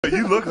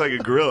You look like a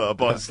gorilla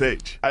up on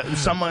stage.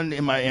 Someone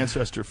in my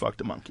ancestor fucked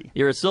a monkey.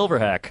 You're a silver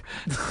hack.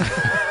 All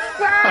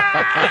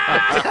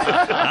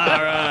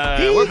right,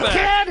 He we're back.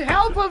 can't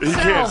help himself. He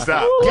can't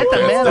stop. Get the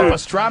man Dude, a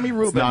pastrami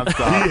Reuben.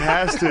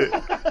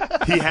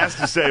 He has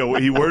to say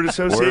he word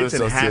associates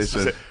and has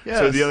to say. Yes.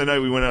 So the other night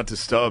we went out to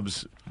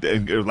Stubbs,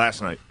 or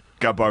last night,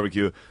 got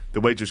barbecue. The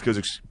waitress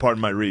goes,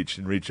 pardon my reach,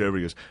 and reached over.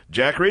 He goes,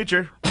 Jack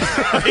Reacher.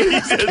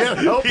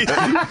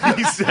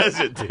 he says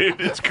it, dude.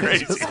 It's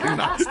crazy.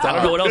 I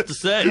don't know what else to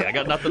say. I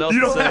got nothing else You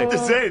to don't say. have to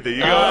say anything.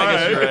 You go, I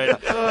guess all you're right.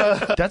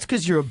 right. That's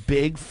because you're a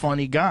big,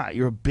 funny guy.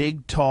 You're a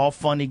big, tall,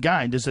 funny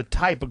guy. And there's a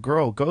type of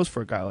girl who goes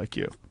for a guy like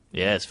you.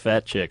 Yes,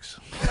 fat chicks.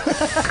 His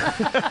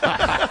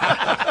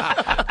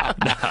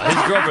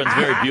girlfriend's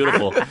very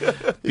beautiful.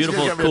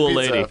 Beautiful, cool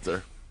lady.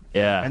 After.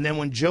 Yeah. And then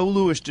when Joe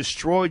Louis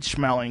destroyed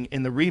Schmeling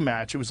in the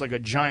rematch, it was like a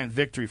giant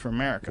victory for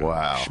America.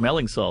 Wow.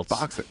 Schmelling salts.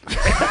 Boxing.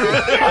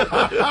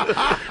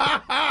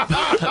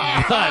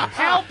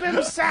 Help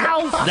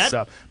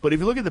himself! But if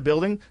you look at the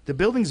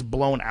building's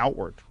blown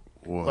outward.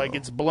 Whoa. Like,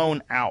 it's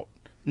blown out.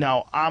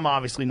 Now, I'm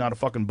obviously not a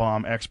fucking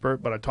bomb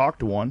expert, but I talked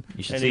to one.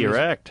 You should see her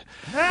act.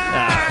 He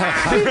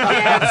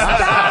can't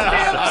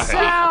stop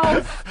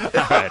himself!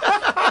 All right.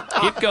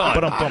 Keep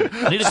going.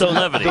 I needed some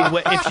levity.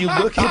 If you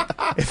look at,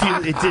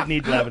 it did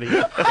need levity.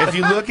 If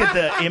you look at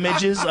the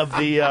images of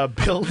the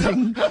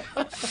building,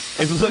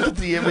 if you look at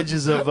the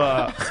images of,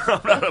 I'm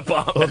not a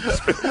bomb.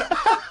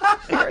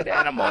 you're an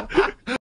animal.